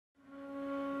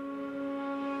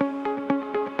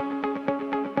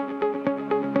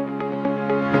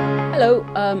Hello,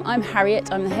 I'm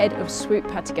Harriet. I'm the head of Swoop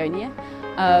Patagonia,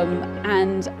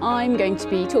 and I'm going to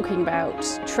be talking about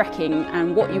trekking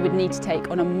and what you would need to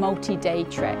take on a multi-day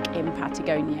trek in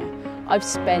Patagonia. I've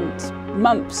spent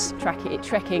months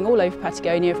trekking all over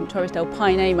Patagonia, from Torres del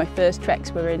Paine. My first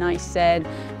treks were in Aysén,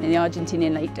 in the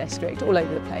Argentinian Lake District, all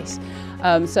over the place.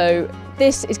 So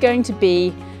this is going to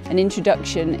be an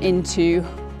introduction into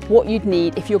what you'd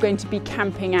need if you're going to be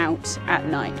camping out at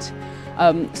night.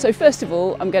 So first of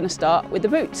all, I'm going to start with the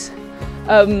boots.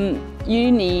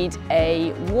 You need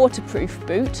a waterproof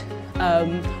boot,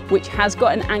 which has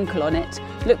got an ankle on it.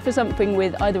 Look for something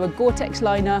with either a Gore-Tex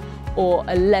liner or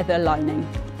a leather lining.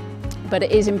 But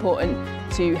it is important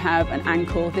to have an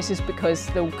ankle. This is because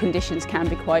the conditions can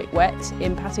be quite wet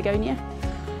in Patagonia.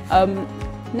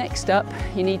 Next up,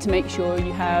 you need to make sure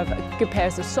you have good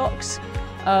pairs of socks.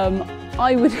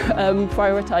 I would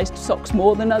prioritise socks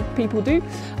more than other people do.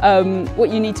 What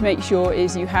you need to make sure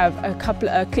is you have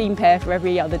a clean pair for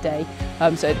every other day.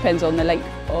 So it depends on the length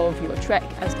of your trek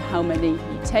as to how many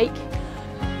you take.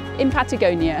 In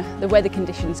Patagonia, the weather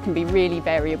conditions can be really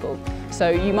variable. So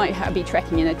you might be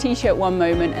trekking in a t-shirt one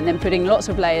moment and then putting lots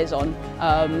of layers on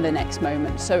the next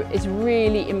moment. So it's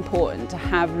really important to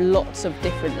have lots of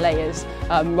different layers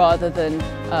rather than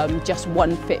just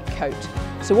one fit coat.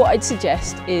 So what I'd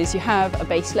suggest is you have a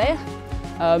base layer,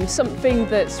 something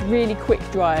that's really quick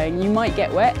drying. You might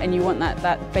get wet and you want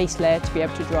that base layer to be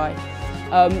able to dry.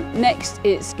 Next,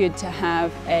 it's good to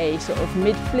have a sort of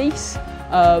mid-fleece,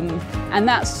 and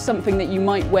that's something that you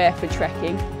might wear for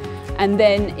trekking. And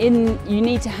then you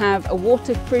need to have a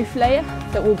waterproof layer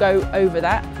that will go over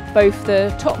that, both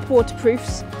the top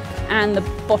waterproofs and the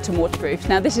bottom waterproofs.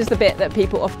 Now this is the bit that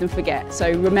people often forget, so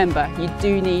remember, you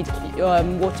do need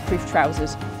waterproof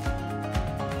trousers.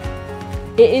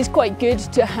 It is quite good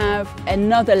to have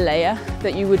another layer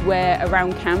that you would wear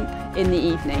around camp in the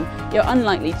evening. You're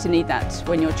unlikely to need that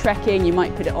when you're trekking. You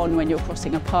might put it on when you're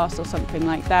crossing a pass or something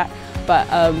like that, but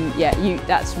yeah,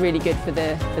 that's really good for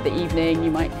the evening.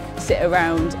 You might sit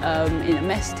around in a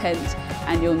mess tent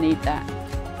and you'll need that.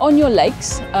 On your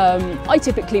legs, I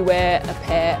typically wear a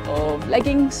pair of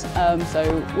leggings,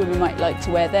 so women might like to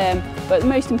wear them, but the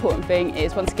most important thing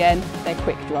is, once again, they're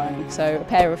quick drying. So a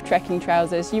pair of trekking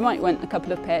trousers, you might want a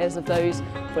couple of pairs of those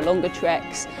for longer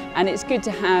treks, and it's good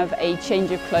to have a change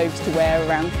of clothes to wear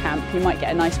around camp. You might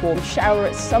get a nice warm shower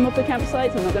at some of the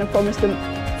campsites. I'm not going to promise them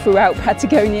throughout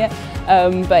Patagonia,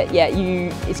 but yeah,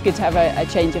 it's good to have a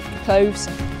change of clothes.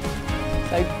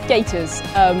 So gaiters.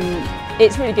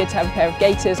 It's really good to have a pair of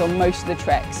gaiters on most of the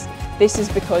treks. This is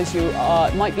because you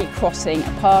might be crossing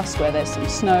a pass where there's some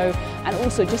snow, and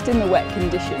also just in the wet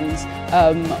conditions.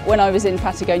 When I was in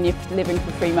Patagonia living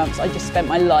for 3 months, I just spent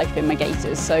my life in my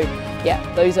gaiters. So yeah,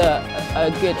 those are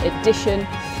a good addition.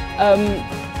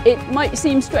 It might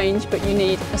seem strange, but you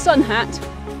need a sun hat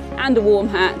and a warm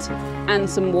hat and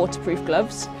some waterproof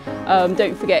gloves.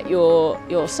 Don't forget your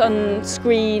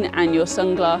sunscreen and your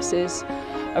sunglasses.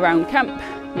 Around camp,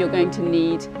 you're going to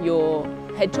need your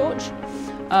head torch,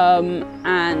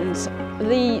 and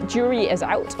the jury is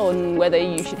out on whether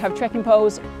you should have trekking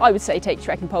poles. I would say take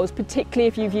trekking poles, particularly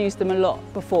if you've used them a lot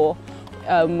before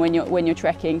when you're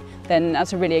trekking. Then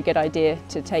that's a good idea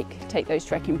to take those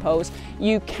trekking poles.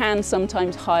 You can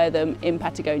sometimes hire them in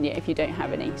Patagonia if you don't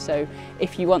have any. So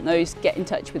if you want those, get in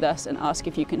touch with us and ask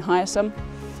if you can hire some.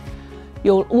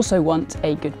 You'll also want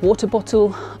a good water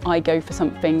bottle. I go for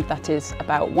something that is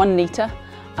about 1 litre.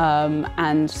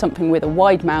 And something with a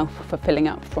wide mouth for filling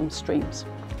up from streams.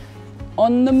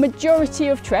 On the majority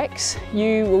of treks,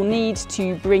 you will need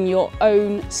to bring your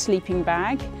own sleeping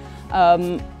bag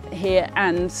here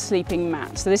and sleeping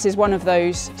mat. So this is one of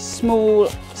those small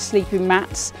sleeping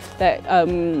mats that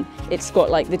it's got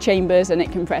like the chambers and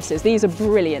it compresses. These are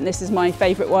brilliant. This is my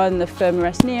favourite one, the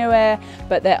Firmrest Neo Air,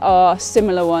 but there are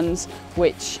similar ones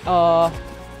which are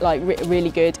like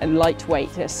really good and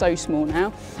lightweight. They're so small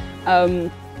now.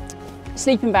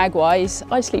 Sleeping bag wise,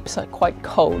 I sleep quite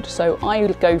cold, so I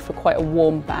would go for quite a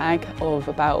warm bag of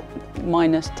about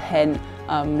 -10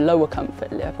 lower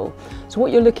comfort level. So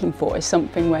what you're looking for is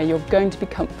something where you're going to be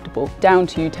comfortable down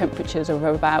to temperatures of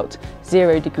about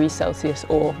 0 degrees Celsius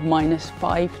or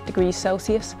 -5 degrees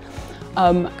Celsius.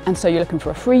 And so you're looking for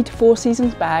a 3 to 4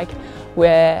 seasons bag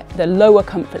where the lower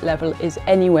comfort level is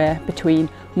anywhere between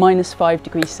 -5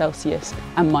 degrees Celsius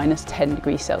and -10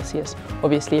 degrees Celsius.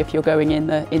 Obviously, if you're going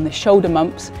in the shoulder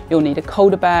months, you'll need a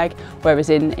colder bag, whereas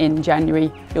in January,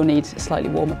 you'll need a slightly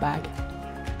warmer bag.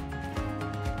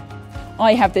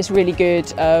 I have this really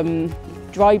good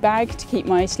dry bag to keep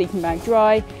my sleeping bag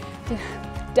dry.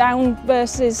 Down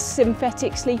versus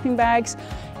synthetic sleeping bags.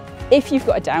 If you've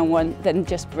got a down one, then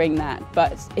just bring that.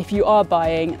 But if you are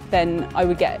buying, then I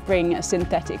would bring a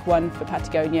synthetic one for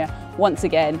Patagonia. Once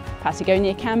again,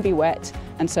 Patagonia can be wet,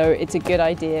 and so it's a good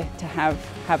idea to have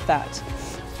that.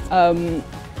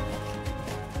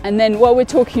 And then while we're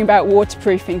talking about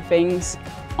waterproofing things,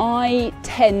 I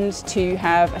tend to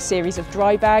have a series of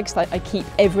dry bags. Like I keep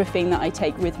everything that I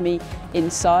take with me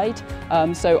inside.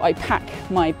 So I pack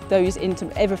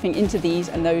everything into these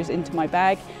and those into my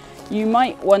bag. You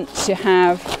might want to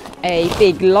have a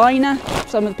big liner.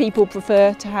 Some of the people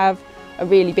prefer to have a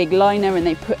really big liner and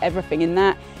they put everything in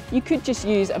that. You could just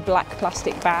use a black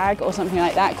plastic bag or something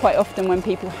like that. Quite often when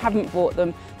people haven't bought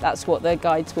them, that's what their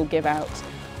guides will give out.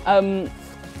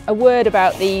 A word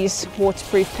about these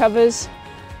waterproof covers.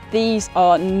 These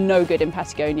are no good in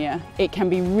Patagonia. It can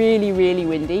be really, really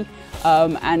windy,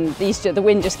 and the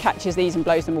wind just catches these and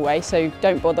blows them away, so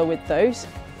don't bother with those.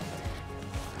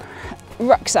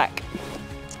 Rucksack.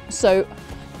 So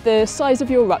the size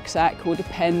of your rucksack will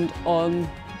depend on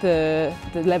the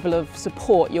level of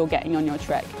support you're getting on your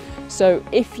trek. So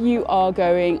if you are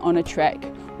going on a trek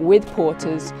with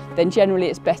porters, then generally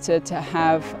it's better to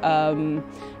have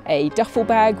a duffel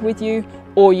bag with you,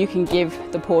 or you can give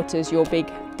the porters your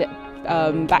big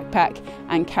backpack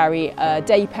and carry a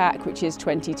day pack, which is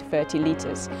 20 to 30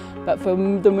 litres. But for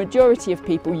the majority of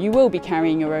people, you will be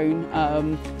carrying your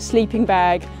own sleeping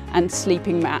bag and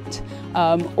sleeping mat.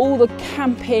 All the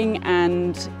camping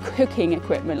and cooking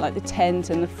equipment, like the tent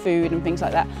and the food and things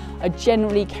like that, are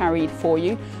generally carried for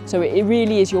you. So it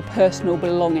really is your personal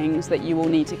belongings that you will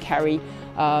need to carry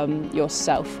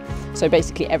yourself. So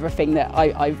basically everything that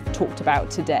I've talked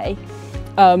about today.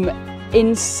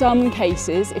 In some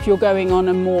cases, if you're going on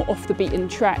a more off the beaten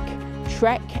trek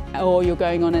or you're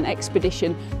going on an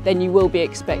expedition, then you will be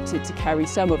expected to carry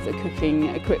some of the cooking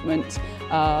equipment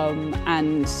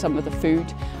and some of the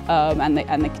food and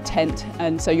the tent,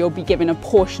 and so you'll be given a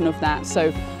portion of that.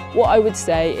 So what I would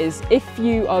say is if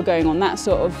you are going on that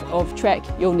sort of trek,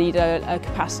 you'll need a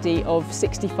capacity of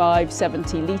 65,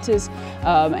 70 litres,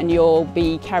 and you'll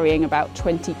be carrying about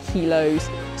 20 kilos,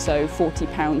 so 40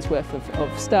 pounds worth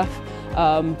of stuff.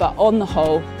 But on the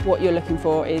whole, what you're looking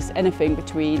for is anything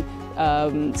between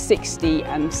 60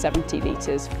 and 70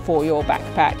 litres for your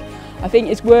backpack. I think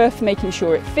it's worth making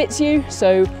sure it fits you,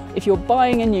 so if you're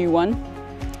buying a new one,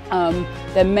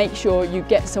 then make sure you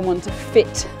get someone to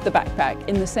fit the backpack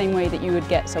in the same way that you would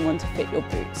get someone to fit your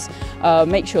boots.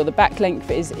 Make sure the back length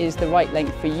is the right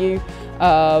length for you,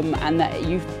 and that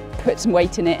you've put some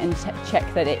weight in it and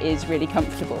check that it is really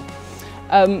comfortable.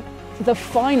 The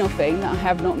final thing that I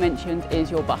have not mentioned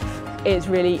is your buff. It's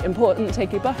really important to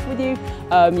take your buff with you.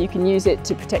 You can use it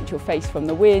to protect your face from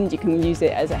the wind, you can use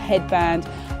it as a headband.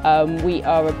 We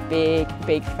are a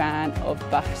big fan of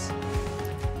buffs.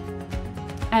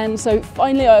 And so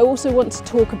finally, I also want to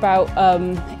talk about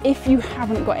if you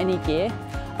haven't got any gear,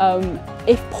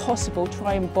 if possible,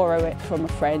 try and borrow it from a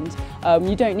friend.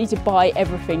 You don't need to buy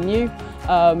everything new.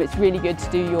 It's really good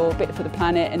to do your bit for the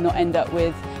planet and not end up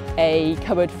with a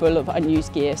cupboard full of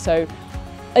unused gear. So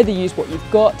either use what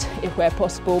you've got, if where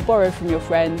possible, borrow from your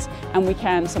friends, and we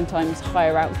can sometimes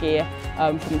hire out gear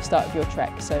from the start of your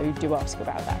trek, so do ask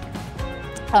about that.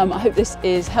 I hope this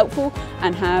is helpful,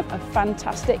 and have a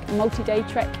fantastic multi-day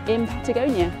trek in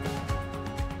Patagonia.